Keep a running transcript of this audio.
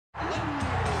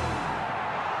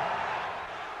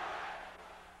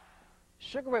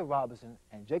Sugar Ray Robinson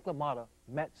and Jake LaMotta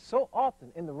met so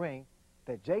often in the ring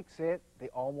that Jake said they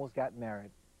almost got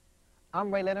married.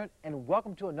 I'm Ray Leonard, and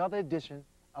welcome to another edition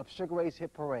of Sugar Ray's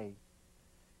Hit Parade.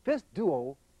 This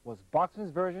duo was boxing's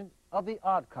version of the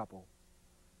Odd Couple.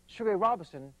 Sugar Ray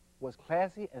Robinson was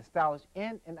classy and stylish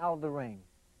in and out of the ring,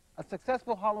 a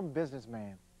successful Harlem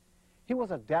businessman. He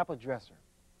was a dapper dresser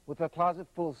with a closet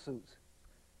full of suits.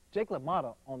 Jake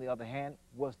LaMotta, on the other hand,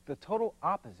 was the total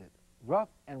opposite, rough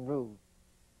and rude.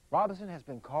 Robinson has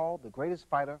been called the greatest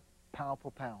fighter, pound for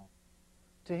pound.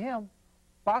 To him,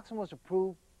 boxing was to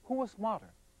prove who was smarter,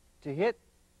 to hit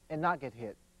and not get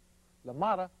hit.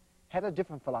 LaMotta had a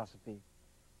different philosophy.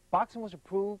 Boxing was to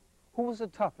prove who was the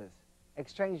toughest,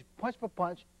 exchange punch for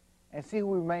punch, and see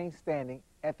who remained standing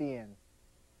at the end.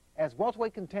 As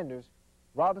welterweight contenders,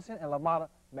 Robinson and LaMotta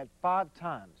met 5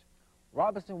 times.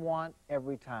 Robinson won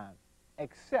every time,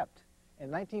 except in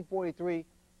 1943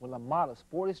 when LaMotta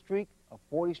sported a streak of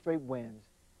 40 straight wins.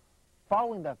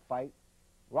 Following that fight,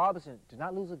 Robinson did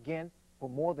not lose again for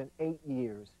more than 8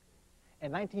 years.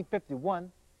 In 1951,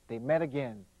 they met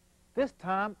again, this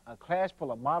time a clash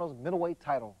for LaMotta's middleweight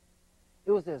title.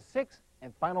 It was their 6th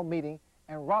and final meeting,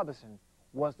 and Robinson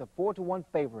was the 4-1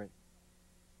 favorite.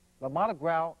 LaMotta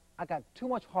growled, "I got too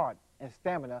much heart and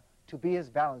stamina to be his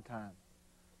Valentine."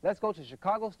 Let's go to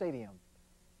Chicago Stadium,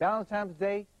 Valentine's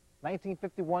Day,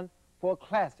 1951, for a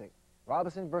classic,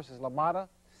 Robinson versus LaMotta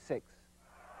 6.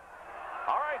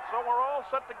 All right, so we're all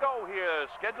set to go here.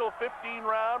 Scheduled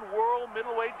 15-round World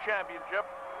Middleweight Championship.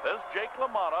 There's Jake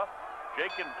LaMotta.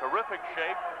 Jake in terrific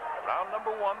shape. Round number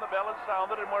 1, the bell is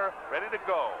sounded, and we're ready to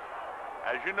go.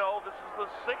 As you know, this is the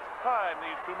 6th time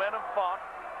these two men have fought.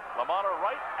 LaMotta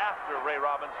right after Ray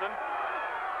Robinson.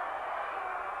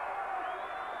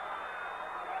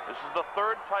 This is the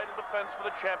 3rd title defense for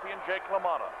the champion, Jake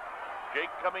LaMotta. Jake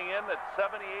coming in at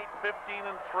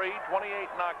 78-15-3,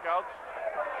 28 knockouts.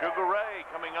 Sugar Ray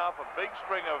coming off a big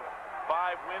string of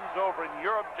 5 wins over in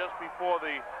Europe just before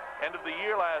the end of the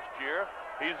year last year.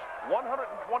 He's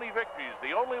 120 victories.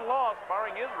 The only loss,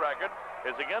 barring his record,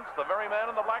 is against the very man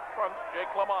in the black trunks,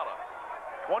 Jake LaMotta.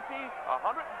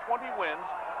 120 wins,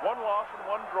 1 loss and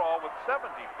 1 draw with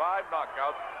 75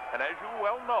 knockouts. And as you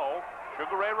well know,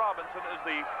 Sugar Ray Robinson is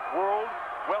the world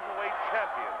welterweight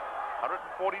champion,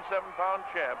 147-pound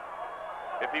champ.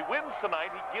 If he wins tonight,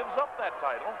 he gives up that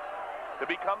title to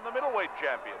become the middleweight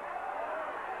champion.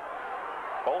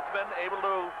 Both men able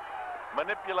to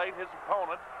manipulate his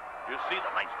opponent. You see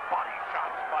the nice body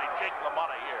shots by Jake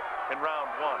LaMotta here in round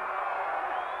 1.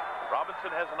 Robinson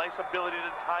has a nice ability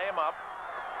to tie him up.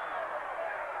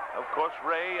 Of course,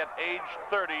 Ray at age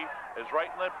 30 is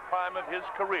right in the prime of his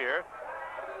career.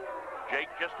 Jake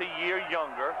just a year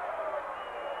younger.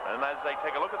 And as they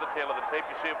take a look at the tail of the tape,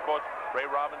 you see, of course, Ray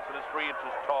Robinson is 3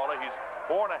 inches taller. He's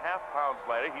 4.5 pounds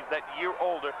lighter. He's that year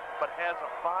older, but has a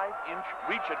 5-inch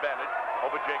reach advantage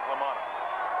over Jake LaMotta.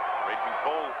 Raging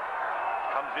Bull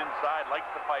comes inside, likes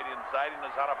to fight inside. He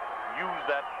knows how to use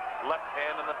that left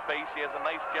hand in the face. He has a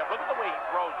nice jab. Look at the way he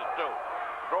throws it, too.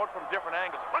 Throw it from different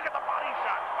angles. Look at the body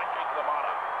shots by Jake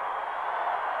LaMotta.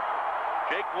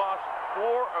 Jake lost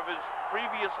 4 of his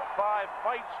previous 5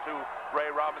 fights to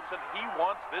Ray Robinson. He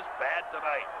wants this bad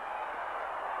tonight.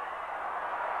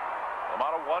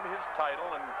 LaMotta won his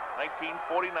title in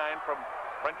 1949 from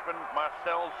Frenchman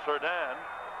Marcel Cerdan.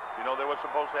 You know, they were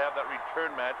supposed to have that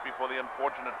return match before the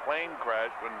unfortunate plane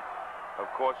crash when, of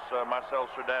course, Marcel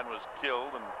Cerdan was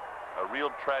killed, and a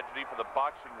real tragedy for the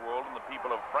boxing world and the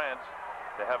people of France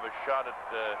to have a shot at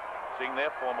seeing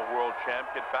their former world champ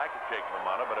get back at Jake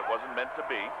LaMotta, but it wasn't meant to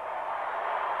be.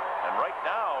 And right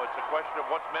now, it's a question of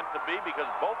what's meant to be, because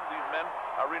both of these men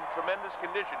are in tremendous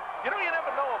condition. You know, you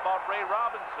never know about Ray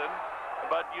Robinson,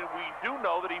 but we do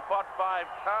know that he fought 5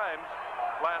 times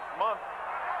last month,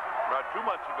 or 2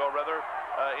 months ago, rather,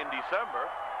 in December.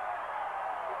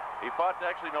 He fought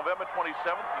actually November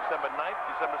 27th, December 9th,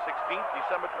 December 16th,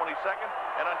 December 22nd,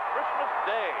 and on Christmas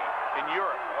Day in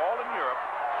Europe, all in Europe,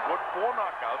 scored 4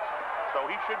 knockouts, so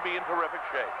he should be in terrific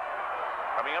shape.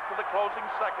 Coming up to the closing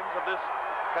seconds of this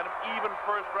kind of even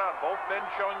first round, both men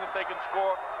showing that they can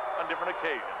score on different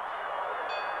occasions.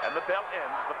 And the bell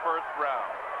ends the first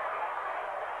round.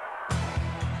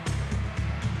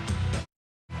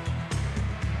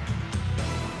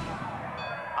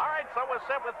 All right, so we're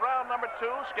set with round number 2,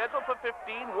 scheduled for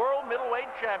 15, World Middleweight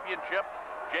Championship.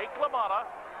 Jake LaMotta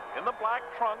in the black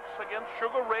trunks against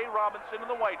Sugar Ray Robinson in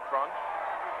the white trunks.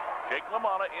 Jake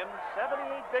LaMotta in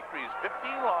 78 victories,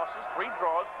 15 losses, 3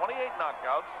 draws, 28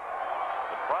 knockouts.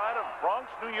 The pride of Bronx,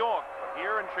 New York.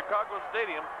 Here in Chicago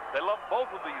Stadium, they love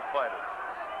both of these fighters.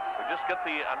 We just get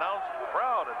the announced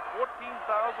crowd at 14,802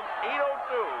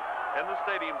 in the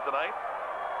stadium tonight.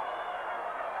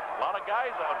 A lot of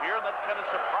guys out here, and that kind of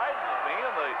surprises me.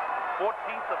 On the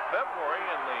 14th of February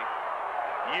in the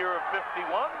year of 51,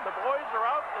 the boys are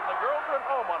out and the girls are at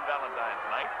home on Valentine's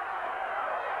night.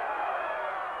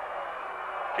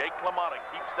 Jake Lamotta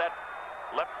keeps that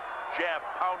left jab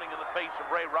pounding in the face of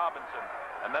Ray Robinson,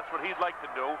 and that's what he'd like to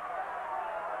do.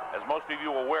 As most of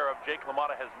you are aware of, Jake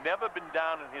Lamotta has never been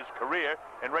down in his career,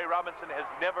 and Ray Robinson has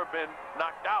never been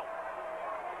knocked out.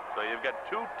 So you've got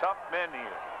two tough men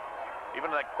here.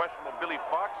 Even in that questionable Billy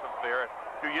Fox affair a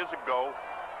few years ago,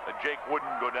 Jake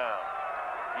wouldn't go down.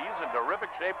 He's in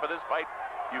terrific shape for this fight.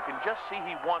 You can just see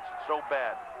he wants it so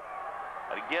bad.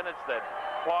 And again, it's that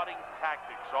plotting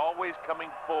tactics, always coming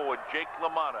forward. Jake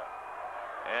Lamotta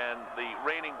and the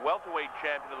reigning welterweight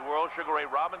champion of the world, Sugar Ray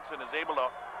Robinson, is able to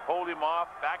hold him off,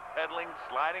 backpedaling,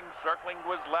 sliding, circling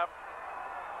to his left.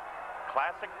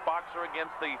 Classic boxer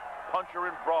against the puncher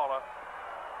and brawler.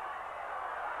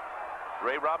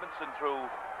 Ray Robinson through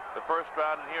the first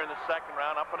round, and here in the second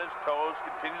round, up on his toes,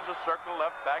 continues to circle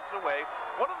left, backs away.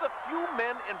 One of the few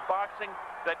men in boxing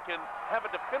that can have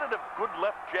a definitive good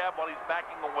left jab while he's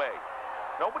backing away.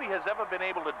 Nobody has ever been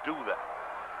able to do that.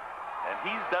 And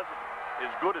he does it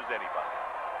as good as anybody.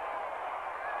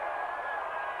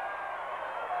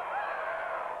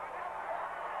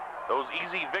 Those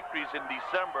easy victories in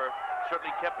December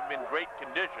certainly kept him in great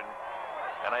condition.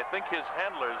 And I think his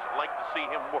handlers like to see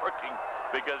him working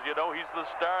because, you know, he's the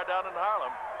star down in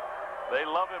Harlem. They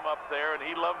love him up there, and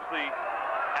he loves the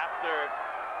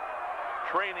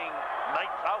after-training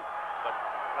nights out. But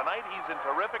tonight he's in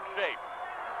terrific shape.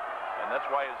 And that's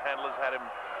why his handlers had him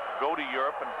go to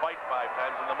Europe and fight 5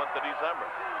 times in the month of December.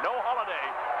 No holiday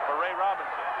for Ray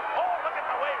Robinson. Oh, look at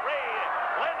the way Ray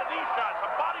landed these shots,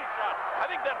 a body shot. I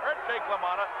think that hurt Jake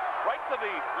LaMotta right to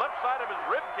the left side of his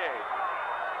rib cage.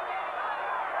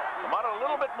 LaMotta a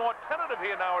little bit more tentative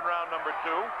here now in round number 2.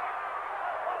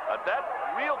 That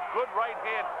real good right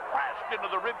hand crashed into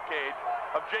the rib cage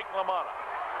of Jake LaMotta.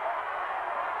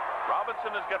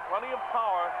 Robinson has got plenty of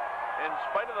power in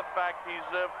spite of the fact he's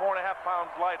 4.5 pounds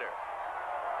lighter.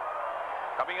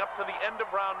 Coming up to the end of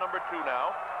round number 2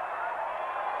 now.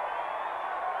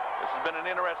 This has been an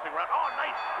interesting round. Oh,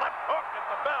 nice left hook at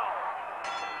the bell.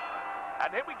 And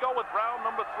here we go with round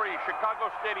number 3, Chicago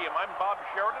Stadium. I'm Bob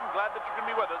Sheridan. Glad that you can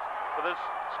be with us for this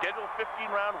scheduled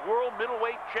 15-round World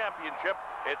Middleweight Championship.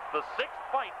 It's the 6th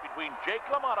fight between Jake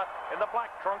LaMotta in the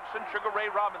black trunks and Sugar Ray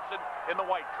Robinson in the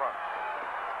white trunks.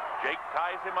 Jake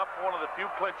ties him up for one of the few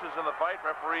clinches in the fight.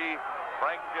 Referee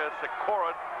Frank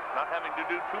Sikora not having to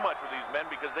do too much with these men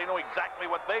because they know exactly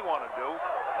what they want to do,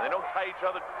 and they don't tie each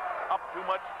other up too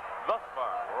much thus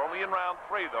far. We're only in round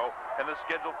 3, though, in the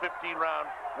scheduled 15-round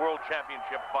World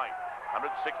Championship fight,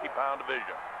 160-pound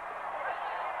division.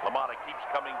 LaMotta keeps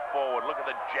coming forward. Look at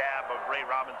the jab of Ray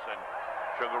Robinson.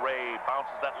 Sugar Ray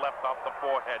bounces that left off the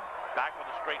forehead. Back with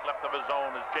a straight left of his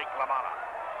own is Jake LaMotta.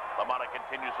 LaMotta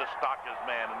continues to stalk his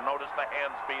man, and notice the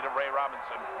hand speed of Ray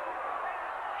Robinson.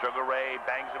 Sugar Ray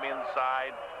bangs him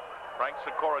inside. Frank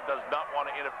Sikora does not want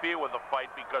to interfere with the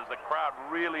fight because the crowd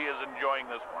really is enjoying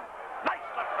this one. Nice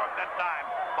left hook that time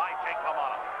by Jake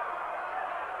LaMotta.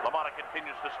 LaMotta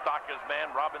continues to stalk his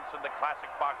man. Robinson, the classic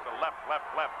boxer, left, left,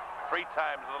 left. 3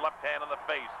 times with the left hand in the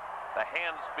face. The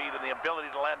hand speed and the ability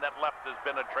to land that left has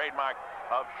been a trademark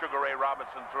of Sugar Ray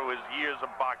Robinson through his years of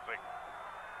boxing.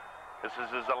 This is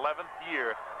his 11th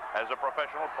year as a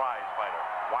professional prize fighter.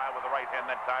 Wild with the right hand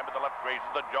that time, but the left grazes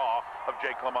the jaw of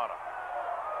Jake LaMotta.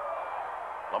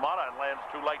 LaMotta lands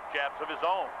 2 light jabs of his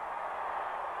own.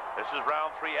 This is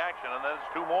round 3 action, and then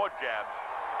there's 2 more jabs.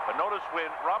 But notice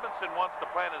when Robinson wants to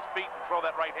plant his feet and throw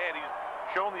that right hand, he's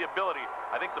shown the ability.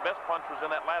 I think the best punch was in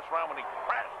that last round when he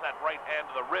crashed that right hand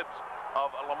to the ribs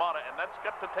of LaMotta, and that's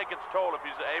got to take its toll if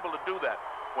he's able to do that.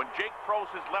 When Jake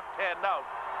throws his left hand out,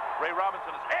 Ray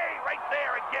Robinson is, hey, right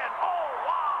there again. Oh,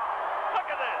 wow. Look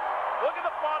at this. Look at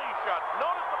the body shots.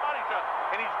 Notice the body shots.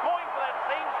 And he's going for that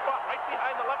same spot right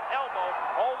behind the left elbow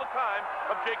all the time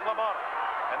of Jake LaMotta.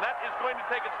 And that is going to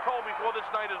take its toll before this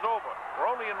night is over. We're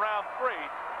only in round 3,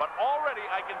 but already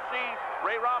I can see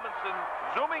Ray Robinson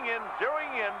zooming in,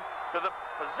 zeroing in to the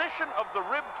position of the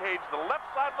rib cage, the left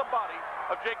side of the body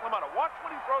of Jake LaMotta. Watch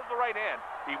when he throws the right hand.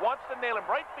 He wants to nail him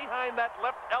right behind that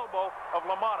left elbow of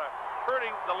LaMotta,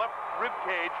 hurting the left rib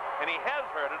cage, and he has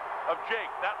hurt it, of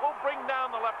Jake. That will bring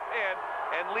down the left hand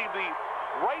and leave the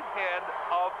right hand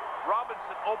of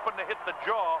Robinson open to hit the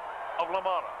jaw of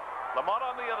LaMotta.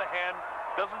 LaMotta, on the other hand,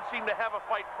 doesn't seem to have a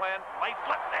fight plan. Nice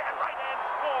left hand, right hand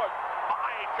scores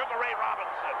by Sugar Ray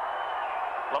Robinson.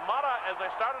 LaMotta, as I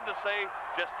started to say,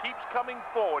 just keeps coming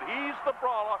forward. He's the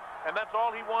brawler, and that's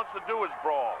all he wants to do is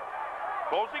brawl.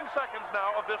 Closing seconds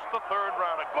now of this, the third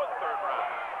round, a good third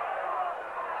round.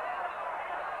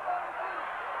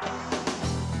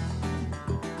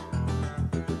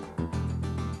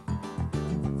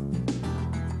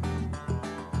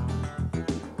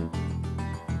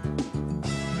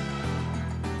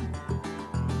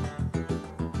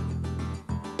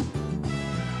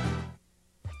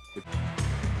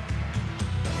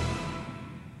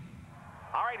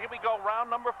 All right, here we go, round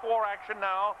number 4 action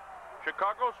now.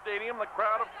 Chicago Stadium, the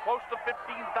crowd of close to 15,000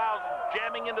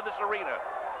 jamming into this arena.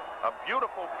 A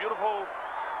beautiful, beautiful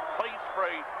place for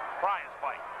a prize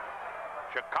fight.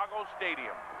 Chicago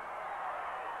Stadium.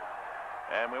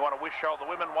 And we want to wish all the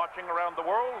women watching around the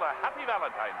world a happy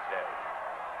Valentine's Day.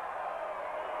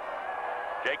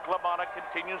 Jake Lamotta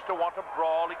continues to want to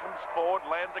brawl. He comes forward,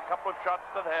 lands a couple of shots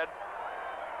to the head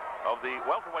of the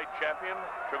welterweight champion,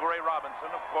 Sugar Ray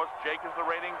Robinson. Of course, Jake is the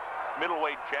reigning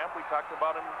middleweight champ. We talked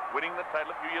about him winning the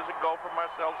title a few years ago from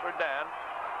Marcel Cerdan.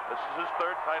 This is his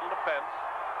third title defense.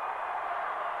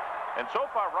 And so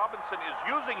far, Robinson is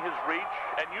using his reach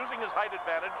and using his height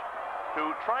advantage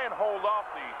to try and hold off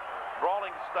the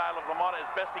brawling style of Lamotta as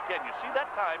best he can. You see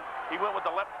that time, he went with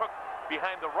the left hook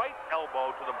behind the right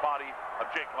elbow to the body of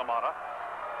Jake Lamotta.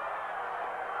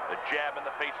 The jab in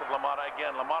the face of Lamotta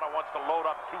again. Lamotta wants to load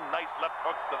up 2 nice left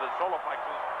hooks to the solar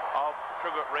plexus of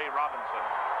Sugar Ray Robinson.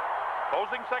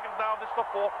 Closing seconds now, this is the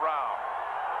 4th round.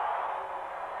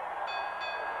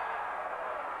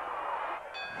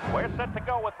 We're set to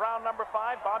go with round number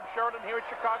 5. Bob Sheridan here at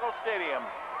Chicago Stadium.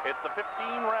 It's the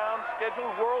 15-round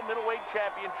scheduled World Middleweight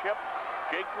Championship.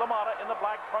 Jake LaMotta in the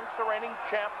black trunks, the reigning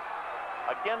champ,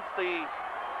 against the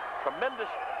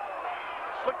tremendous,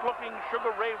 slick-looking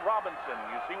Sugar Ray Robinson.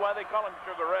 You see why they call him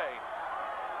Sugar Ray.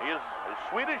 He is as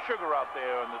sweet as sugar out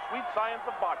there in the sweet science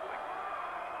of boxing.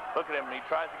 Look at him. He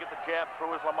tries to get the jab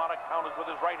through as LaMotta counters with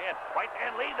his right hand. Right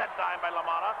hand lead that time by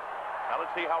LaMotta. Now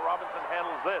let's see how Robinson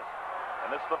handles this.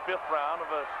 And this is the 5th round of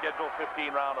a scheduled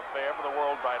 15-round affair for the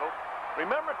world title.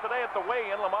 Remember, today at the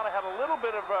weigh-in, LaMotta had a little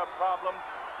bit of a problem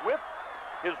with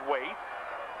his weight.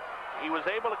 He was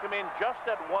able to come in just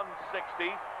at 160.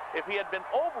 If he had been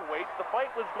overweight, the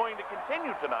fight was going to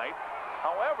continue tonight.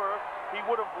 However, he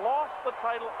would have lost the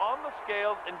title on the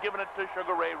scales and given it to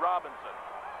Sugar Ray Robinson.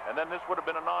 And then this would have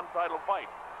been a non-title fight.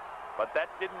 But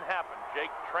that didn't happen. Jake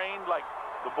trained like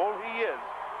the bull he is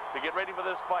to get ready for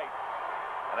this fight.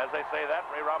 And as I say that,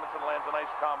 Ray Robinson lands a nice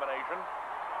combination.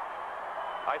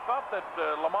 I thought that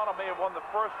LaMotta may have won the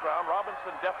 1st round.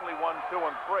 Robinson definitely won 2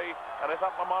 and 3. And I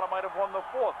thought LaMotta might have won the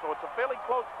 4th. So it's a fairly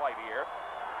close fight here.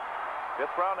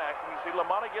 5th round action. You see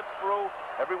LaMotta gets through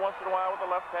every once in a while with the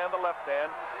left hand.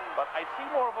 But I see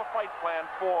more of a fight plan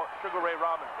for Sugar Ray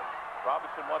Robinson.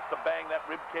 Robinson wants to bang that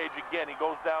rib cage again. He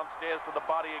goes downstairs to the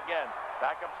body again.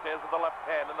 Back upstairs with the left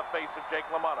hand in the face of Jake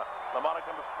LaMotta. LaMotta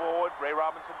comes forward. Ray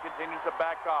Robinson continues to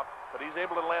back off, but he's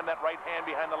able to land that right hand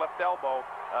behind the left elbow,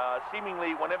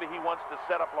 seemingly whenever he wants to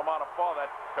set up LaMotta for that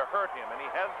to hurt him. And he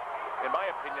has, in my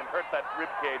opinion, hurt that rib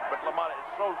cage, but LaMotta is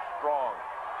so strong.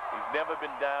 He's never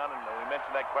been down, and we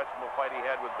mentioned that questionable fight he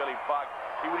had with Billy Fox.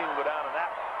 He wouldn't even go down in that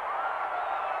one.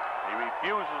 He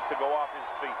refuses to go off his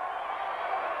feet.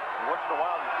 Once in a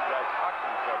while, you see guys talk to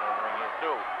each other in the ring here,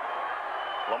 too.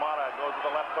 LaMotta goes with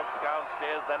the left hook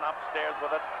downstairs, then upstairs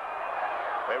with it.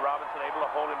 Ray Robinson able to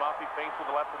hold him off. He feints with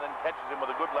the left and then catches him with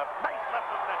a good left. Nice left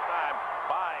hook that time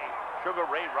by Sugar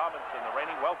Ray Robinson, the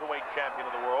reigning welterweight champion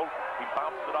of the world. He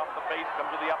bounces it off the face,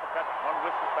 comes to the uppercut. One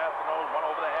whistles past the nose, one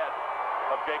over the head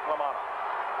of Jake LaMotta.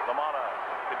 LaMotta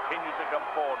continues to come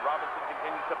forward. Robinson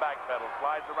continues to backpedal,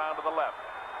 slides around to the left,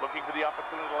 looking for the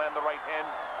opportunity to land the right hand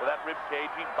with that rib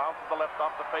cage. He bounces the left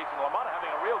off the face, and LaMotta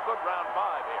having a real good round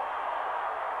 5 here.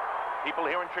 People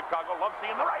here in Chicago love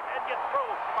seeing the right hand get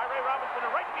through by Ray Robinson,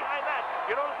 and right behind that,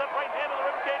 you notice that right hand of the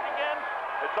rib cage again?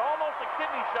 It's almost a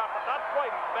kidney shot, but not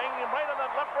quite. He's banging him right on that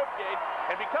left rib cage,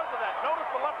 and because of that, notice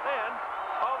the left hand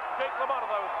of Jake LaMotta,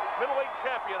 the middleweight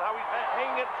champion, how he's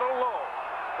hanging it so low.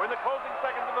 We're in the closing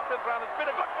seconds of the 5th round. It's been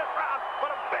a good 5th round, but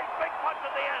a big, big punch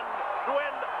at the end to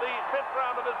end the 5th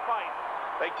round of this fight.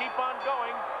 They keep on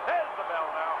going. There's the bell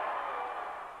now.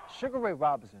 Sugar Ray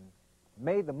Robinson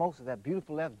made the most of that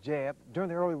beautiful left jab during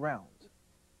the early rounds.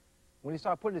 When he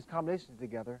started putting his combinations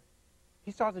together, he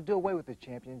started to do away with the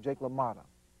champion, Jake LaMotta.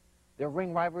 Their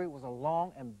ring rivalry was a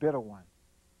long and bitter one.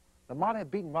 LaMotta had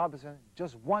beaten Robinson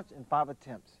just once in 5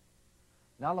 attempts.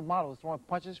 Now LaMotta was throwing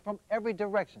punches from every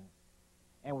direction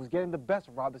and was getting the best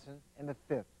of Robinson in the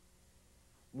 5th.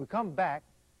 When we come back,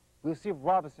 we'll see if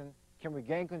Robinson can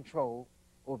regain control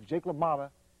or if Jake LaMotta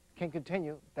can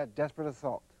continue that desperate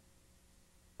assault.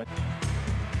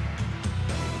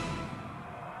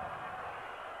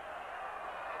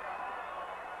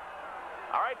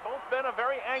 right, both men are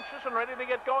very anxious and ready to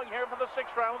get going here for the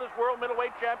 6th round of this World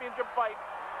Middleweight Championship fight.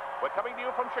 We're coming to you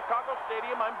from Chicago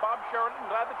Stadium. I'm Bob Sheridan.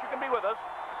 Glad that you can be with us.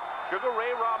 Sugar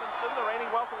Ray Robinson, the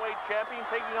reigning welterweight champion,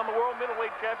 taking on the world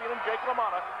middleweight champion, Jake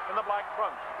Lamotta, in the black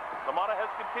trunks. Lamotta has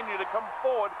continued to come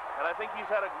forward, and I think he's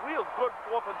had a real good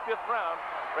 4th and 5th round.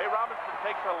 Ray Robinson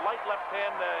takes a light left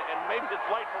hand, and maybe it's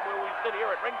light from where we sit here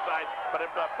at ringside, but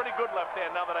it's a pretty good left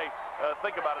hand now that I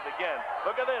think about it again.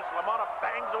 Look at this. Lamotta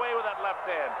bangs away with that left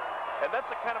hand. And that's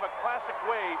a kind of a classic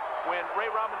way when Ray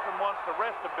Robinson wants to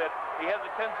rest a bit. He has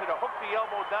a tendency to hook the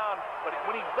elbow down, but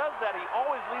when he does that, he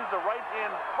always leaves the right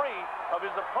hand free of his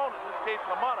opponent. In this case,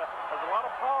 Lamotta has a lot of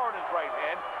power in his right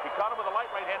hand. He caught him with a light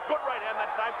right hand. Good right hand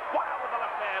that time. Wow, with the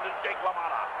left hand is Jake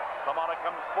Lamotta. Lamotta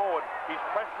comes forward. He's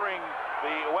pressuring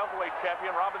the welterweight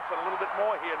champion, Robinson, a little bit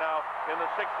more here now in the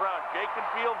 6th round. Jake can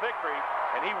feel victory,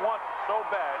 and he wants it so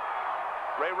bad.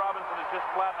 Ray Robinson has just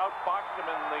flat outboxed him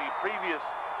in the previous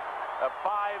 5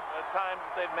 times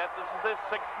that they've met. This is their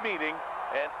 6th meeting,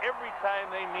 and every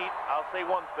time they meet, I'll say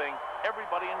one thing,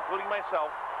 everybody, including myself,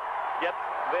 gets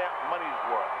their money's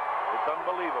worth. It's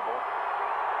unbelievable.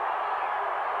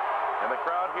 And the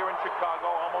crowd here in Chicago,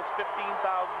 almost 15,000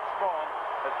 strong,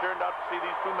 has turned out to see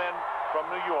these two men from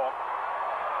New York.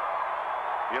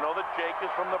 You know that Jake is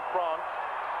from the Bronx,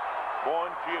 born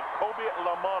Jacoby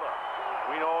Lamotta.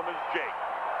 We know him as Jake,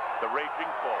 the Raging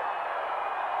Bull.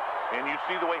 And you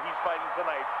see the way he's fighting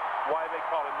tonight, why they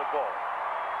call him the Bull.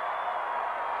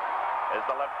 As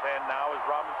the left hand now, as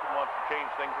Robinson wants to change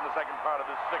things in the second part of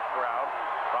this 6th round.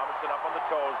 Robinson up on the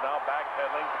toes now,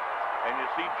 backpedaling. And you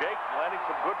see Jake landing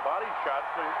some good body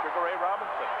shots to Sugar Ray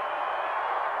Robinson.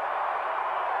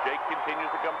 Jake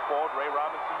continues to come forward. Ray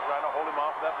Robinson trying to hold him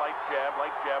off with that light jab.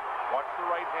 Watch the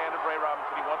right hand of Ray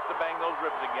Robinson. He wants to bang those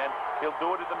ribs again. He'll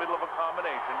do it in the middle of a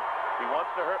combination. He wants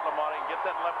to hurt Lamotta and get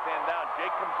that left hand down.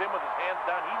 Jake comes in with his hands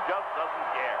down. He just doesn't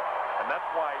care. And that's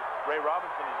why Ray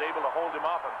Robinson is able to hold him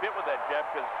off a bit with that jab,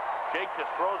 because Jake just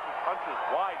throws his punches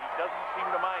wide. He doesn't seem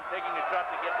to mind taking a shot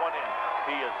to get one in.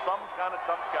 He is some kind of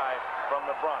tough guy from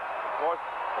the Bronx. Of course,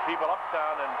 the people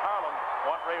uptown in Harlem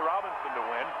want Ray Robinson to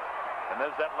win. And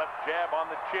there's that left jab on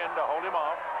the chin to hold him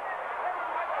off.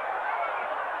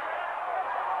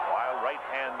 Wild right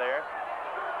hand there.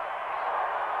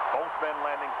 Both men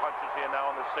landing punches here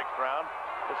now in the 6th round.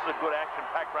 This is a good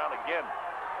action-packed round again.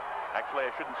 Actually,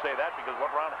 I shouldn't say that, because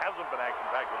what round hasn't been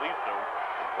action-packed with these two?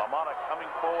 Lamotta coming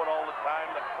forward all the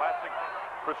time, the classic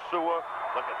pursuer.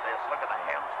 Look at this. Look at the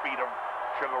hand speed of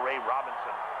Sugar Ray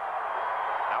Robinson.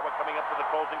 Now we're coming up to the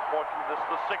closing portion of this,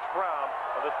 the 6th round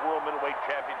of this World Middleweight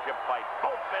Championship fight.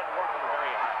 Both men working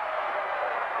very hard.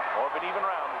 More of an even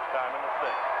round this time in the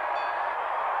 6th.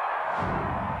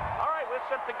 All right, we're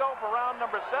set to go for round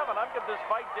number 7. I've got this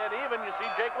fight dead even. You see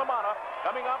Jake LaMotta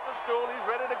coming off the stool. He's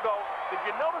ready to go. Did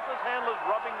you notice his handlers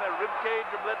rubbing the rib cage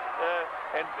a bit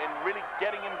and really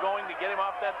getting him going to get him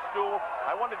off that stool?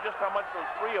 I wonder just how much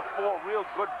those 3 or 4 real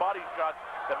good body shots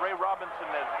that Ray Robinson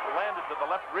has landed to the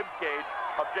left rib cage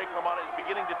of Jake LaMotta is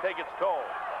beginning to take its toll.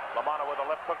 LaMotta with a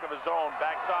left hook of his own,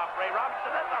 backs off Ray Robinson.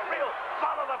 That's a real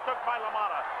solid left hook by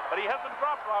LaMotta, but he hasn't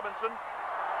dropped Robinson.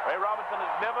 Ray Robinson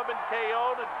has never been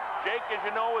KO'd, and Jake, as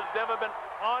you know, has never been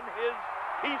on his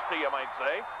pista, you might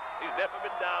say. He's never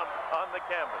been down on the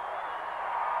canvas.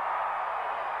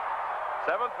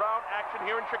 7th round action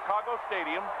here in Chicago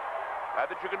Stadium. Glad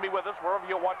that you can be with us wherever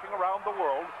you're watching around the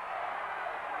world.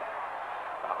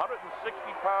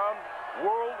 160-pound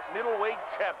World Middleweight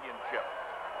Championship.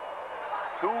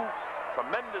 2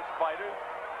 tremendous fighters,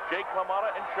 Jake LaMotta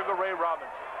and Sugar Ray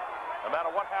Robinson. No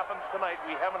matter what happens tonight,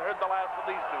 we haven't heard the last of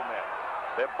these 2 men.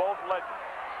 They're both legends.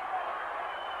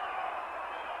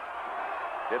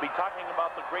 They'll be talking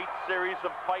about the great series of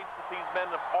fights that these men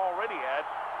have already had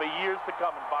for years to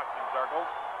come in boxing circles.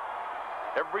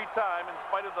 Every time, in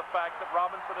spite of the fact that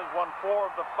Robinson has won 4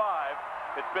 of the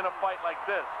 5, it's been a fight like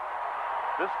this.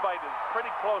 This fight is pretty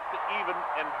close to even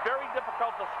and very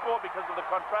difficult to score because of the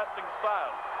contrasting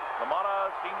styles.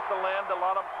 LaMotta seems to land a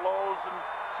lot of blows and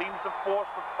seems to force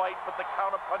the fight, but the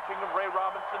counter-punching of Ray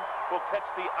Robinson will catch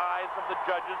the eyes of the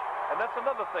judges. And that's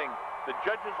another thing. The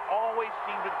judges always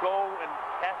seem to go and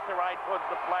cast their eye towards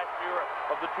the flashier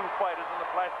of the 2 fighters, and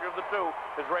the flashier of the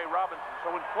 2 is Ray Robinson.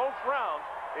 So in close rounds,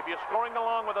 if you're scoring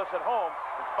along with us at home,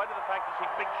 in spite of the fact you see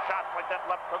big shots like that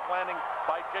left hook landing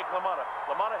by Jake LaMotta,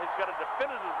 LaMotta has got to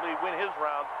definitively win his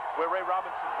rounds, where Ray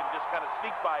Robinson can just kind of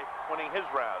sneak by winning his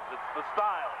rounds. It's the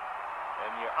style.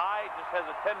 And your eye just has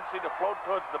a tendency to float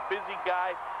towards the busy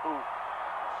guy who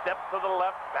steps to the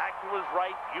left, back to his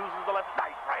right, uses the left.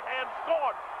 Nice right hand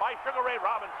scored by Sugar Ray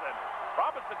Robinson.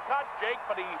 Robinson caught Jake,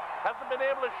 but he hasn't been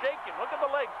able to shake him. Look at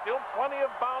the legs. Still plenty of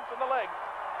bounce in the legs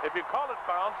if you call it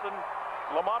bounce, and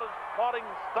Lamotta's plotting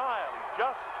style. He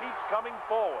just keeps coming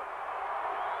forward.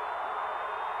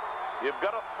 You've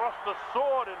got to thrust a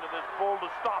sword into this bull to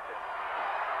stop it.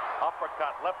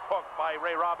 Uppercut, left hook by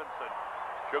Ray Robinson.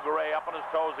 Sugar Ray up on his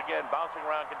toes again, bouncing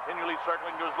around, continually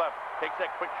circling to his left. Takes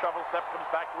that quick shovel step, comes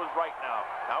back to his right now.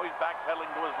 Now he's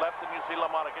backpedaling to his left, and you see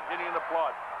Lamotta continuing to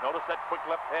plod. Notice that quick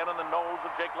left hand on the nose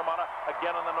of Jake LaMotta.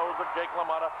 Again on the nose of Jake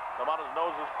LaMotta. LaMotta's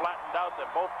nose is flattened out.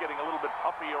 They're both getting a little bit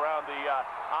puffy around the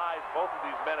eyes. Both of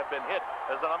these men have been hit.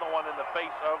 There's another one in the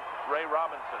face of Ray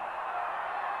Robinson.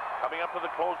 Coming up to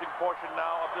the closing portion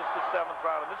now of this, the 7th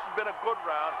round. And this has been a good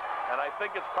round, and I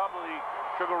think it's probably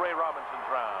Sugar Ray Robinson's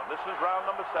round. This is round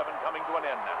number 7 coming to an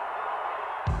end now.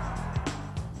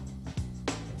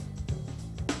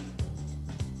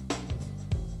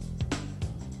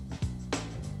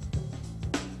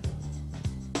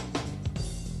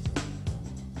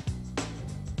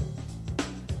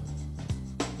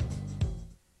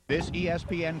 This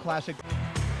ESPN Classic.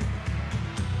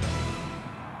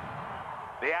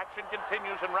 The action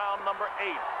continues in round number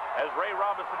 8 as Ray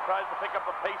Robinson tries to pick up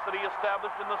the pace that he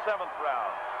established in the 7th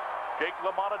round. Jake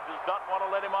LaMotta does not want to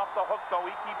let him off the hook, though.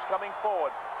 He keeps coming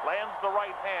forward. Lands the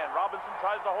right hand. Robinson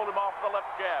tries to hold him off the left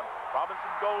jab. Robinson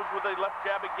goes with the left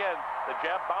jab again. The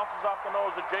jab bounces off the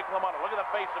nose of Jake LaMotta. Look at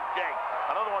the face of Jake.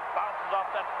 Another one bounces off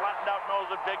that flattened out nose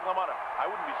of Jake LaMotta. I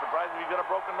wouldn't be surprised if he's got a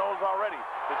broken nose already.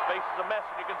 His face is a mess,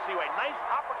 and you can see why. Nice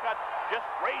uppercut. Just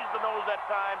grazed the nose that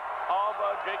time of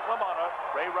Jake LaMotta.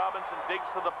 Ray Robinson digs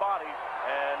to the body,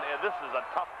 and this is a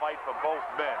tough fight for both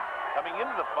men. Coming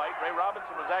into the fight, Ray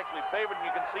Robinson was actually favored, and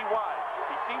you can see why.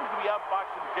 He seems to be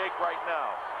outboxing Jake right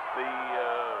now. The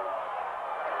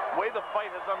way the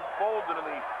fight has unfolded in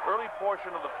the early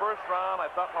portion of the 1st round, I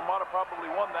thought LaMotta probably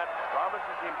won that.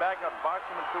 Robinson came back, outboxed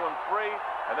him in 2 and 3,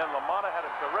 and then LaMotta had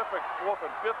a terrific 4th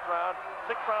and 5th round.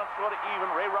 6 rounds sort of even.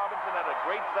 Ray Robinson had a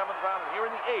great 7th round, and here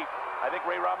in the 8th, I think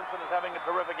Ray Robinson is having a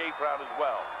terrific 8th round as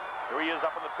well. Here he is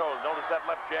up on the toes. Notice that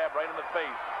left jab right in the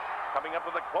face. Coming up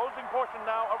to the closing portion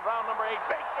now of round number 8.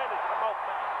 Big finish for both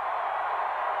men.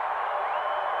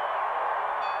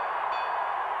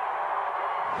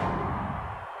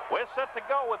 We're set to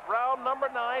go with round number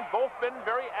 9. Both been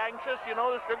very anxious. You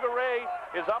know, the Sugar Ray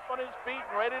is up on his feet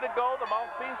and ready to go. The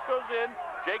mouthpiece goes in.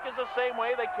 Jake is the same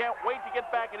way. They can't wait to get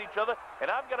back at each other.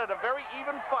 And I've got it a very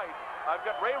even fight. I've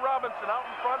got Ray Robinson out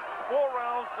in front, 4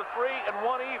 rounds to 3 and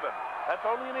 1 even. That's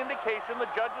only an indication. The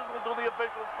judges will do the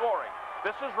official scoring.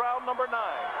 This is round number 9.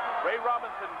 Ray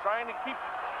Robinson trying to keep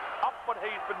up what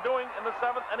he's been doing in the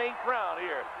 7th and 8th round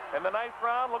here. In the 9th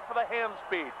round, look for the hand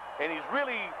speed. And he's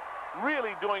really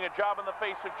doing a job in the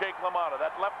face of Jake LaMotta.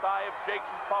 That left eye of Jake's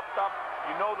is puffed up.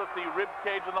 You know that the rib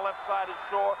cage on the left side is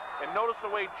sore. And notice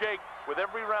the way Jake, with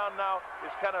every round now,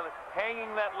 is kind of hanging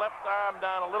that left arm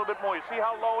down a little bit more. You see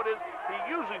how low it is? He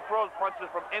usually throws punches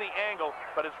from any angle,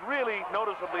 but it's really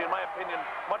noticeably, in my opinion,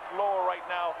 much lower right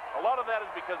now. A lot of that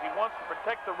is because he wants to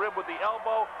protect the rib with the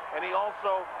elbow, and he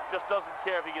also just doesn't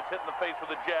care if he gets hit in the face with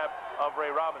a jab of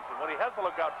Ray Robinson. What he has to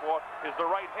look out for is the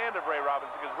right hand of Ray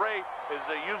Robinson, because Ray is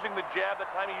using the jab. That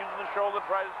time he uses the shoulder to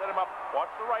try to set him up. Watch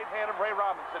the right hand of Ray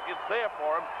Robinson. It's there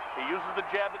for him. He uses the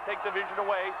jab to take the vision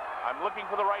away. I'm looking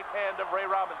for the right hand of Ray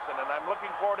Robinson, and I'm looking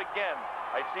for it again.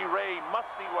 I see Ray must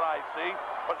see what I see,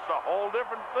 but it's a whole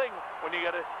different thing when you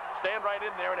got to stand right in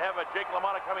there and have a Jake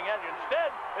LaMotta coming at you. Instead,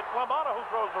 it's LaMotta who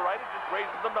throws the right. It just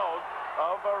raises the nose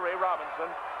of Ray Robinson,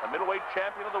 a middleweight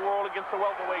champion of the world against the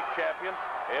welterweight champion.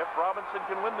 If Robinson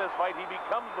can win this fight, he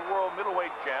becomes the world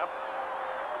middleweight champ.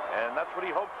 And that's what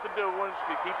he hopes to do, is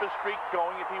to keep his streak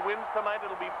going. If he wins tonight,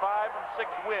 it'll be 5 of 6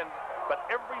 wins. But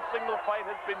every single fight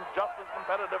has been just as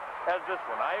competitive as this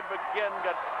one. I've again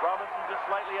got Robinson just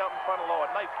slightly out in front of low.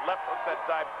 A nice left hook that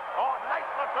time. Oh, nice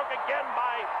left hook again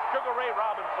by Sugar Ray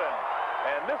Robinson.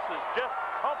 And this is just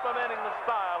complementing the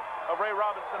style of Ray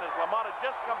Robinson as LaMotta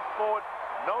just comes forward.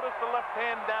 Notice the left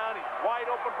hand down. He's wide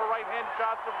open for right-hand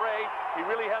shots of Ray. He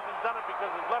really hasn't done it because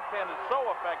his left hand is so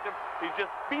effective. He's just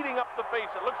beating up the face.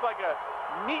 It looks like a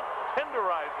neat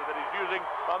tenderizer that he's using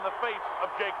on the face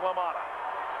of Jake LaMotta.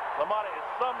 LaMotta is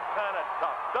some kind of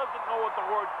tough. Doesn't know what the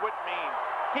word quit means.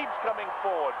 Keeps coming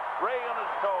forward. Ray on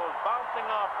his toes, bouncing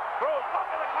off, throws. Look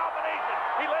at the combination.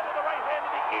 He landed the right hand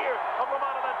in the ear of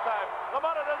LaMotta that time.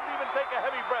 LaMotta doesn't even take a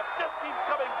heavy breath. Just keeps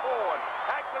coming forward.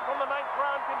 Action from the 9th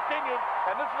round continues,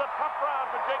 and this is a tough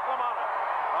round for Jake LaMotta.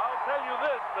 I'll tell you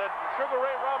this, that Sugar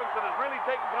Ray Robinson is really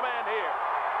taking command here.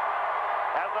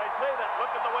 As I say that,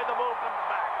 look at the way the bull comes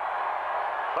back.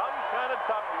 Some kind of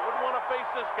tough. You wouldn't want to face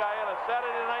this guy on a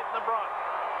Saturday night in the Bronx.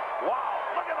 Wow,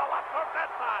 look at the left hook that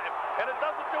time. And it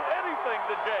doesn't do anything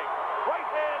to Jake. Right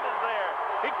hand is there.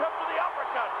 He comes to the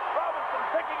uppercut. Robinson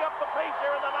picking up the pace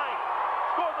here in the ninth.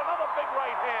 Scores another big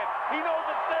right hand. He knows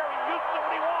it's there. He uses it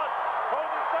when he wants.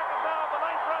 Closing seconds now of the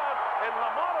ninth round. And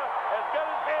Lamotta has got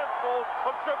his hands full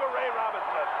of Sugar Ray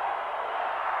Robinson.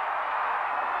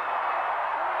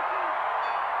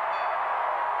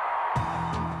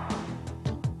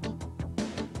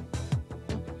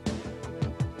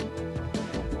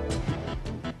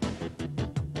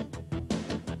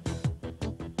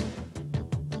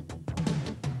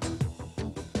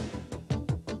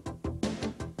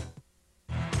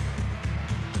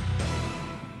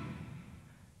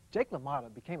 Jake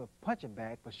LaMotta became a punching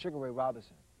bag for Sugar Ray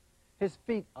Robinson. His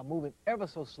feet are moving ever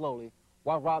so slowly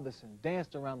while Robinson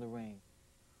danced around the ring.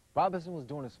 Robinson was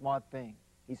doing a smart thing.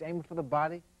 He's aiming for the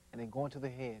body and then going to the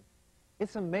head.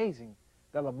 It's amazing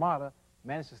that LaMotta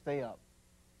managed to stay up.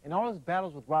 In all his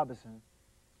battles with Robinson,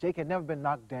 Jake had never been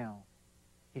knocked down.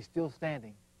 He's still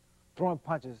standing, throwing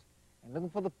punches, and looking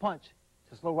for the punch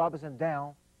to slow Robinson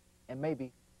down and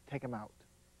maybe take him out.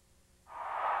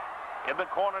 In the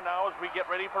corner now as we get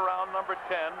ready for round number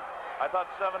 10. I thought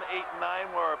 7, 8, and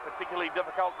 9 were particularly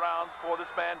difficult rounds for this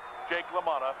man, Jake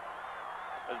LaMotta.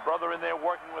 His brother in there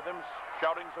working with him,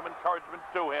 shouting some encouragement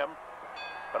to him.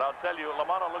 But I'll tell you,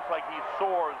 LaMotta looks like he's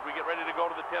sore as we get ready to go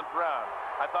to the 10th round.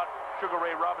 I thought Sugar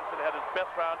Ray Robinson had his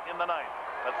best round in the 9th.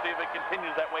 Let's see if it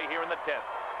continues that way here in the 10th.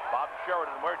 Bob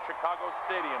Sheridan, we're at Chicago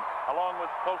Stadium, along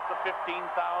with close to 15,000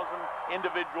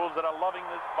 individuals that are loving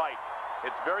this fight.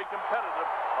 It's very competitive,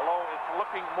 although it's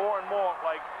looking more and more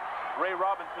like Ray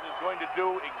Robinson is going to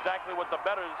do exactly what the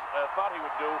bettors thought he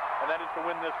would do, and that is to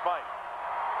win this fight.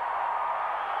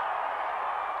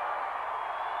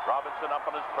 Robinson up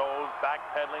on his toes,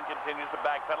 backpedaling, continues to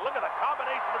backpedal. Look at the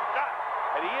combination of shots,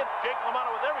 and he hits Jake LaMotta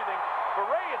with everything. For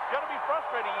Ray, it's going to be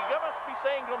frustrating. He must be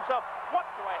saying to himself, what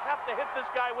do I have to hit this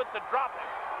guy with to drop him?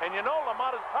 And you know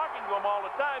LaMotta's talking to him all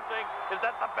the time, saying, is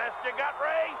that the best you got,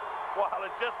 Ray? Well,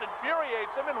 it just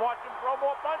infuriates him and watch him throw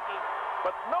more punches.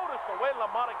 But notice the way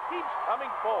LaMotta keeps coming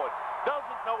forward.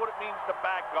 Doesn't know what it means to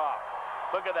back off.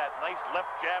 Look at that nice left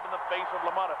jab in the face of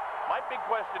LaMotta. My big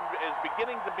question is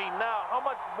beginning to be now, how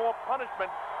much more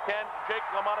punishment can Jake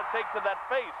LaMotta take to that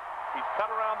face? He's cut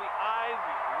around the eyes.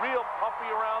 He's real puffy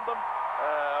around them.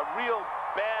 A real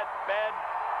bad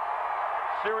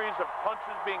series of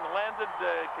punches being landed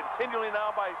continually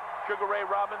now by Sugar Ray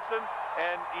Robinson.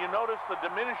 And you notice the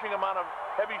diminishing amount of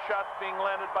heavy shots being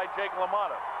landed by Jake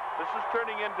LaMotta. This is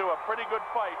turning into a pretty good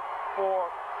fight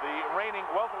for the reigning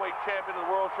welterweight champion of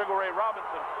the world, Sugar Ray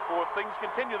Robinson, who, if things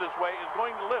continue this way, is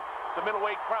going to lift the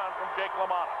middleweight crown from Jake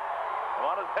LaMotta.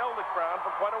 LaMotta's held the crown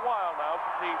for quite a while now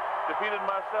since he defeated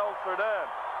Marcel Cerdan.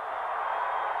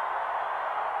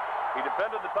 He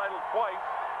defended the title twice.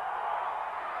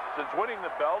 Since winning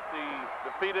the belt, he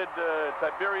defeated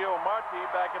Tiberio Marti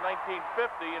back in 1950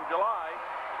 in July,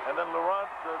 and then Laurent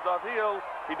Dauville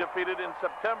he defeated in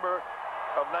September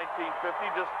of 1950,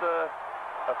 just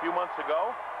a few months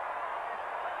ago.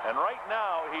 And right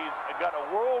now, he's got a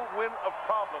whirlwind of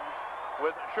problems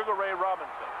with Sugar Ray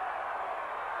Robinson.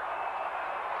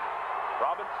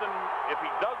 Robinson, if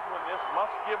he does win this,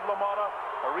 must give LaMotta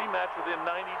a rematch within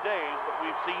 90 days, but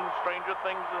we've seen stranger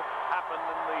things happen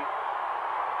in the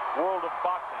world of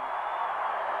boxing.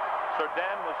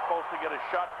 Cerdan was supposed to get a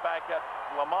shot back at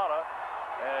LaMotta,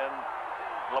 and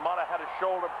LaMotta had a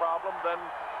shoulder problem. Then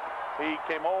he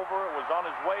came over, was on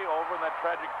his way over in that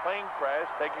tragic plane crash,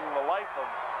 taking the life of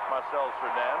Marcel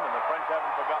Cerdan, and the French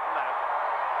haven't forgotten that.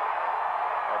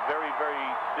 A very, very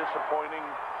disappointing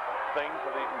thing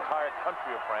for the entire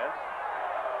country of France.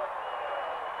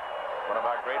 One of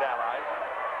our great allies.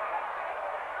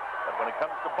 But when it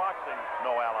comes to boxing,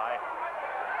 no ally.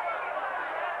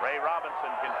 Ray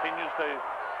Robinson continues to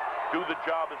do the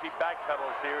job as he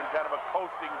backpedals here in kind of a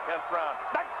coasting 10th round.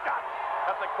 Nice shot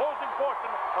at the closing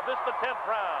portion of this, the 10th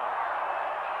round.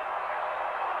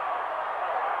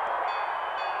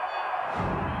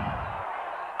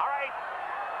 All right,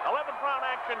 11th round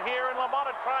action here, and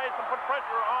LaMotta tries to put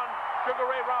pressure on Sugar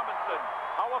Ray Robinson.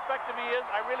 How effective he is,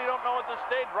 I really don't know at this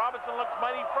stage. Robinson looks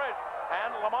mighty fresh,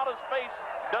 and LaMotta's face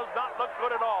does not look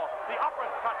good at all. The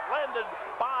uppercut landed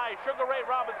by Sugar Ray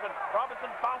Robinson.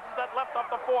 Robinson bounces that left off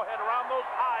the forehead around those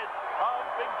eyes of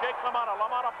big Jake LaMotta.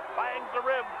 LaMotta bangs the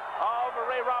rib of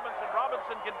Ray Robinson.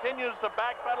 Robinson continues to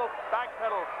backpedal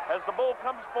as the bull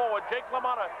comes forward. Jake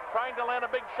LaMotta trying to land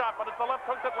a big shot, but it's the left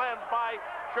hook that lands by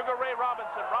Sugar Ray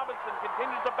Robinson. Robinson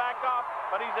continues to back off,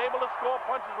 but he's able to score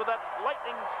punches with that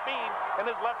lightning speed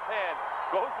in his left hand.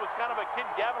 Goes with kind of a Kid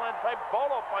Gavilan type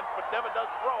bolo punch, but never does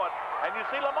throw it. And you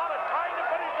see LaMotta trying to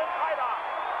finish this fight off.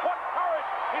 What courage!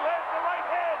 He lands the right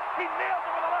hand. He nails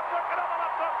it with the left hook, another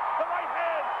left hook, the right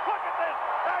hand. Look at this.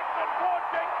 Action for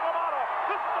Jake Lamotta.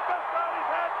 This is the best round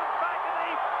he's had since back in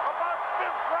the about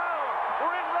 5th round.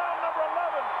 We're in round number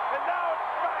 11, and now it's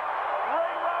back.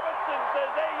 Ray Robinson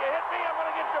says, hey, you hit me, I'm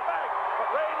going to get you back. But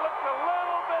Ray looks a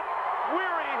little bit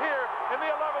weary here in the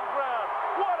 11th round.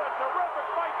 What a terrific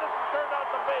fight this has turned out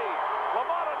to be.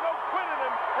 Lamotta, no quitting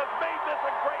him, has made this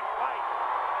a great fight.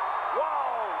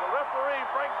 Wow, the referee,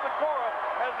 Frank Sikora,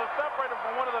 has to separate him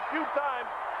from one of the few times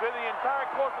during the entire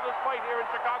course of this fight here in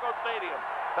Chicago Stadium.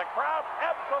 The crowd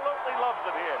absolutely loves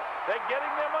it here. They're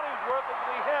getting their money's worth as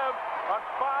we have on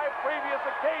 5 previous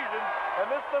occasions,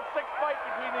 and this is the 6th fight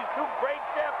between these two great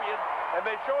champions, and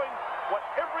they're showing what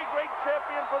every great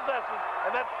champion possesses,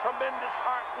 and that's tremendous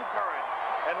heart and courage.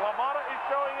 And Lamotta is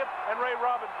showing it, and Ray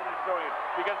Robinson is showing it,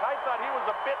 because I thought he was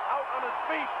a bit out on his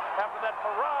feet after that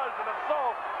barrage and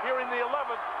assault here in the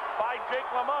 11th by Jake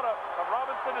Lamotta, but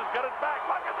Robinson has got it back.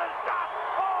 Look at this shot!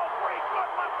 Oh, great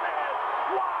good left hand!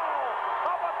 Wow!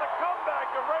 How about the comeback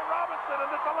of Ray Robinson in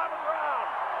this 11th round?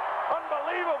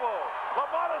 Unbelievable!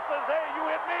 Lamotta says, hey, you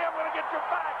hit me, I'm going to get you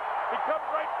back. He comes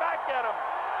right back at him,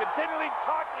 continually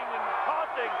talking and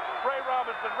taunting Ray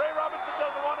Robinson. Ray Robinson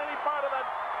doesn't want any part of that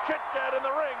chit-chat in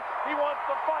the ring. He wants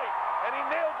to fight, and he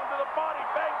nails him to the body,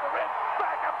 bangs the ribs,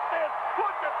 back upstairs.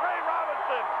 Look at Ray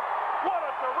Robinson! What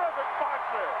a terrific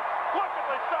boxer! Look at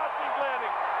the shots he's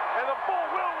landing, and the bull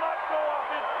will not go off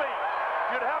his feet.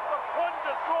 You'd have to plunge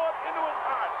a sword into his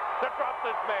heart to drop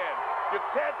this man. You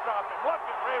can't drop him. Look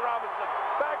at Ray Robinson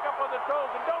back up on the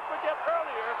toes. And don't forget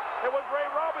earlier, it was Ray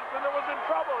Robinson that was in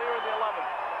trouble here in the 11th.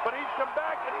 But he's come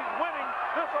back and he's winning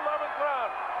this 11th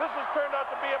round. This has turned out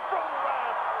to be a brutal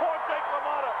round for Jake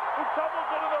Lamotta, who tumbles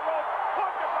into the rope.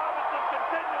 Look at Robinson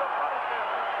continue to punish him.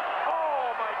 Oh,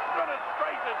 my goodness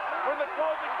gracious. We're in the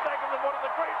closing seconds of one of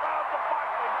the great rounds of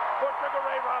boxing for Sugar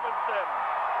Ray Robinson.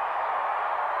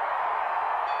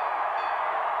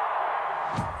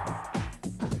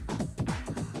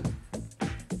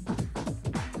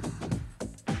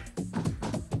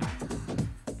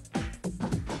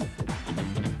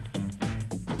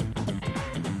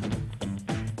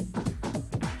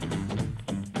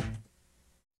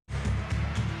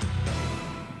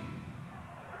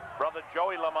 Brother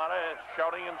Joey Lamotta is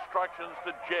shouting instructions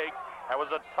to Jake. That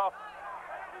was a tough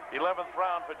 11th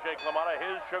round for Jake Lamotta.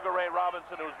 Here's Sugar Ray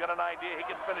Robinson, who's got an idea he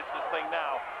can finish this thing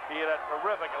now. He had a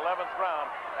terrific 11th round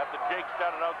after Jake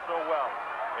started out so well.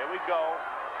 Here we go.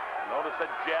 Notice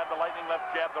that jab, the lightning left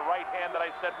jab. The right hand that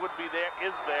I said would be there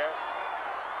is there.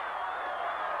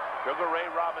 Sugar Ray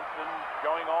Robinson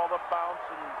showing all the bounce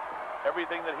and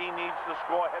everything that he needs to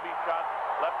score heavy shots.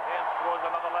 Left hand scores,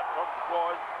 another left hook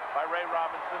scores by Ray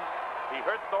Robinson. He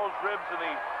hurt those ribs in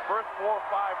the first 4 or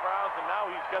 5 rounds, and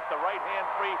now he's got the right hand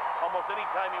free almost any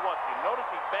time he wants. You notice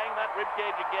he banged that rib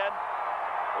cage again.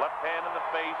 Left hand in the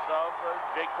face of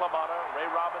Jake Lamotta.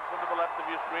 Ray Robinson to the left of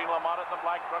your screen. Lamotta in the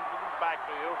black trunks with his back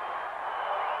to you.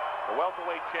 The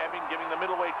welterweight champion giving the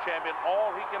middleweight champion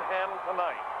all he can handle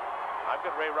tonight. I've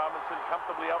got Ray Robinson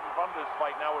comfortably out in front of this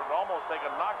fight now. It would almost take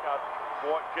a knockout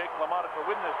for Jake Lamotta to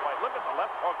win this fight. Look at the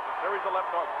left hooks, a series of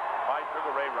left hooks by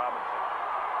Sugar Ray Robinson.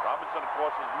 Robinson, of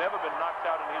course, has never been knocked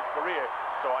out in his career,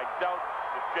 so I doubt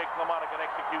if Jake LaMotta can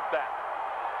execute that.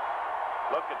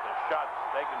 Look at the shots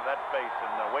taken to that face,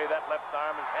 and the way that left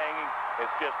arm is hanging,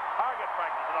 it's just target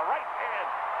practice, and the right hand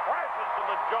crashes to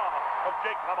the jaw of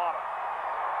Jake LaMotta.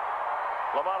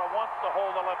 LaMotta wants to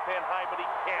hold the left hand high, but he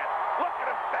can't. Look at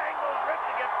him bang those ribs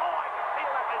again. Oh, I can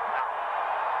feel that myself.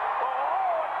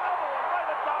 Oh, another one right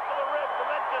on top of the ribs, and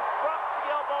then just drops the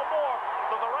elbow more.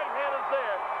 So the right hand is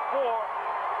there for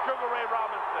Sugar Ray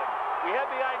Robinson. We had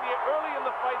the idea early in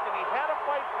the fight that he had a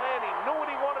fight plan, he knew what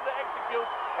he wanted to execute,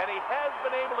 and he has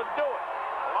been able to do it.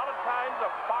 A lot of times a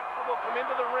boxer will come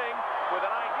into the ring with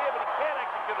an idea, but he can't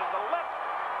execute it. The left,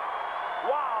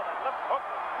 wow, that left hook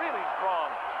is really strong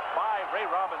by Ray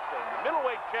Robinson. The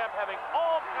middleweight champ having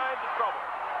all kinds of trouble.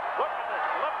 Look at this,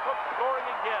 left hook scoring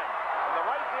again. And the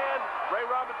right hand, Ray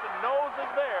Robinson knows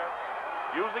is there,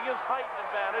 using his height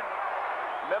advantage.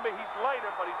 Remember, he's lighter,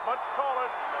 but he's much taller.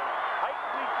 Height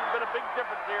and reach has been a big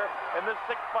difference here in this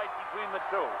sixth fight between the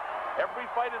two. Every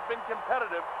fight has been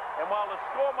competitive, and while the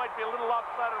score might be a little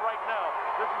lopsided right now,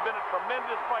 this has been a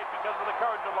tremendous fight because of the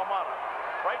courage of LaMotta.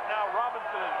 Right now,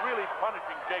 Robinson is really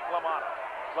punishing Jake LaMotta.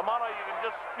 LaMotta, you can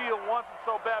just feel wants it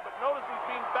so bad, but notice he's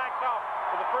being backed out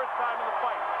for the first time in the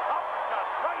fight. Uppercut,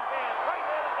 right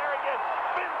hand is there again.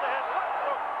 Spins the head, left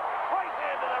hook, right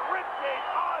hand to the rib cage.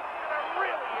 Oh, it's going to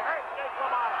really hurt Jake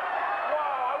LaMotta.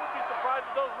 Wow, I would be surprised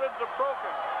if those ribs are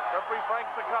broken. Referee Frank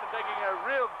Sikora taking a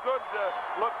real good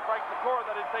look. Frank Sikora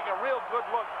that is taking a real good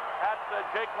look at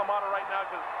Jake LaMotta right now,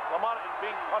 because Lamotta is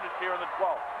being punished here in the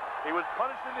 12th. He was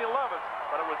punished in the 11th,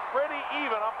 but it was pretty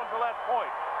even up until that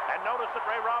point. And notice that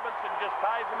Ray Robinson just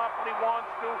ties him up when he wants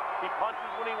to. He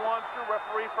punches when he wants to.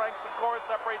 Referee Frank Sikora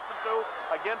separates the two.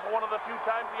 Again, for one of the few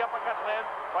times the uppercut lands.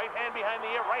 Right hand behind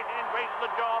the ear. Right hand grazes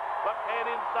the jaw. Left hand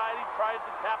inside. He tries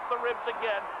to tap the ribs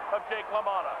again of Jake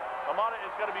LaMotta. LaMotta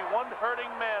is going to be one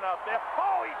hurting man out there.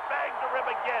 Oh, he bangs the rib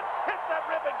again. Hits that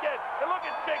rib again. And look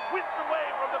at Jake whisk away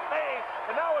from the pain.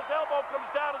 And now his elbow comes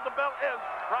down as the bell ends.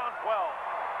 Round 12.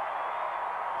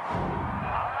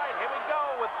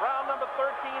 With round number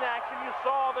 13 action, you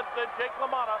saw that Jake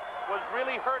LaMotta was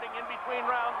really hurting in between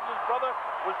rounds. His brother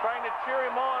was trying to cheer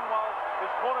him on while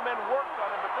his cornermen worked on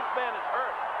him, but this man is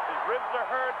hurt. His ribs are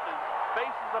hurt, his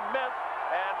face is a mess,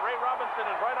 and Ray Robinson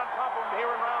is right on top of him here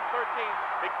in round 13.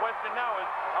 Big question now is,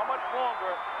 how much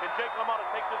longer can Jake LaMotta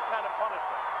take this kind of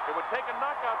punishment? It would take a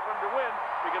knockout for him to win,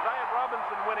 because I had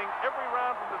Robinson winning every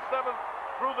round from the 7th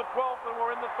through the 12th, and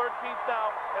we're in the 13th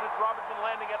now, and it's Robinson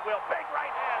landing at will. Big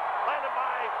right hand, landed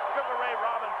by Sugar Ray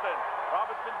Robinson.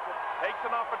 Robinson takes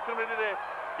an opportunity to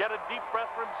get a deep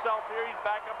breath for himself here. He's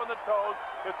back up on the toes.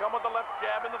 He'll come with the left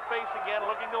jab in the face again,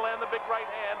 looking to land the big right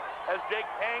hand as Jake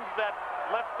hangs that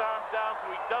left arm down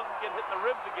so he doesn't get hit in the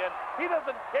ribs again. He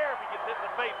doesn't care if he gets hit in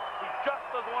the face. He just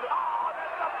doesn't want to. Oh,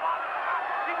 that's a body shot.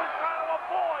 He was trying to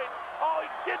avoid. Oh, he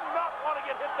did not want to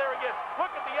get hit there again.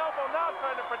 Look at the elbow now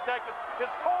trying to protect it.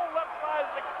 His whole left side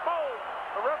is exposed.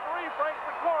 The referee, Frank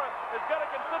Sikora, is going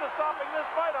to consider stopping this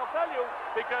fight, I'll tell you,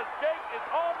 because Jake is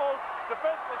almost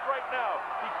defenseless right now.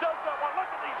 He does not want.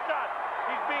 Look at these shots.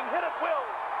 He's being hit at will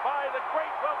by the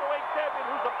great welterweight champion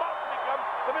who's about to become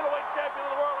the middleweight champion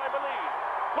of the world, I believe.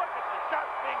 Look at the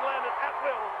shots being landed at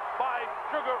will by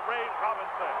Sugar Ray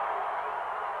Robinson.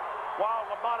 While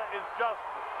LaMotta is just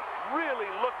really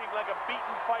looking like a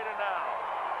beaten fighter now.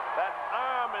 That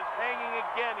arm is hanging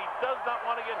again. He does not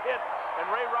want to get hit, and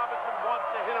Ray Robinson wants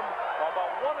to hit him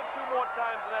about 1 or 2 more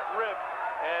times in that rib,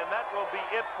 and that will be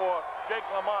it for Jake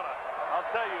LaMotta. I'll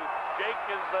tell you, Jake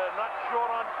is not short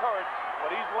on courage,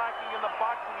 but he's lacking in the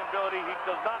boxing ability. He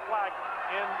does not lack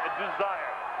in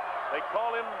desire. They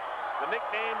call him the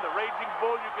nickname, the Raging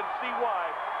Bull. You can see why.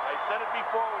 I said it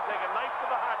before. It would take a knife to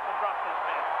the heart to drop this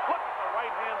man. Look at the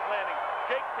right hand's landing.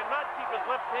 Jake cannot keep his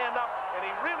left hand up, and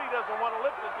he really doesn't want to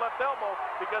lift his left elbow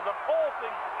because of all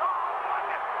things. Oh, look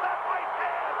at that right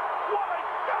hand! What a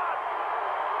shot!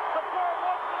 Sikora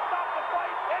wants to stop the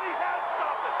fight, and he has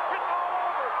stopped it. It's all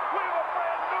over. We have a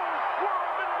brand new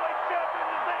world middleweight champion.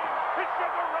 His name is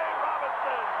Sugar Ray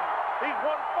Robinson. He's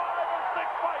won 5 or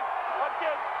 6 fights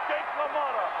against Jake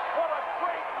LaMotta. What a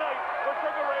great night for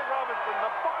Sugar Ray Robinson.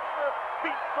 The boxer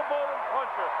beats the bull and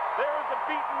puncher. There is a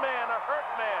beaten man, a hurt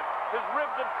man. His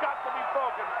ribs have got to be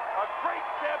broken. A great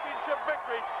championship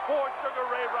victory for Sugar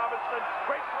Ray Robinson.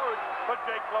 Great courage for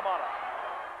Jake LaMotta.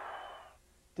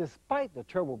 Despite the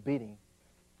terrible beating,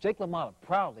 Jake LaMotta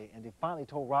proudly and defiantly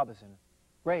told Robinson,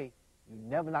 "Ray, you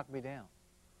never knocked me down."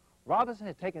 Robinson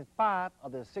had taken 5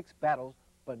 of their 6 battles,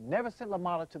 but never sent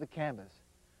LaMotta to the canvas.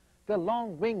 Their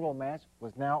long ring romance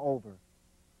was now over.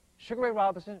 Sugar Ray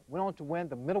Robinson went on to win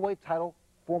the middleweight title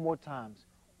 4 more times,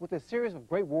 with a series of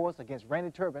great wars against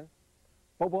Randy Turbin,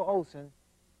 Bobo Olsen,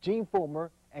 Gene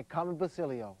Fullmer, and Carmen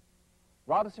Basilio.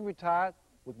 Robinson retired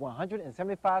with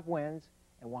 175 wins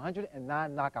and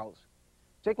 109 knockouts.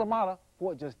 Jake LaMotta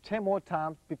fought just 10 more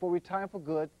times before retiring for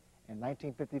good in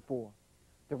 1954.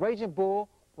 The Raging Bull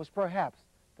was perhaps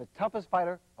the toughest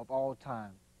fighter of all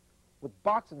time. With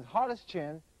boxing's hardest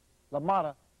chin,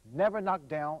 LaMotta never knocked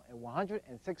down in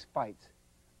 106 fights.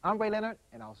 I'm Ray Leonard,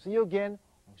 and I'll see you again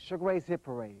on Sugar Ray's Hit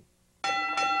Parade.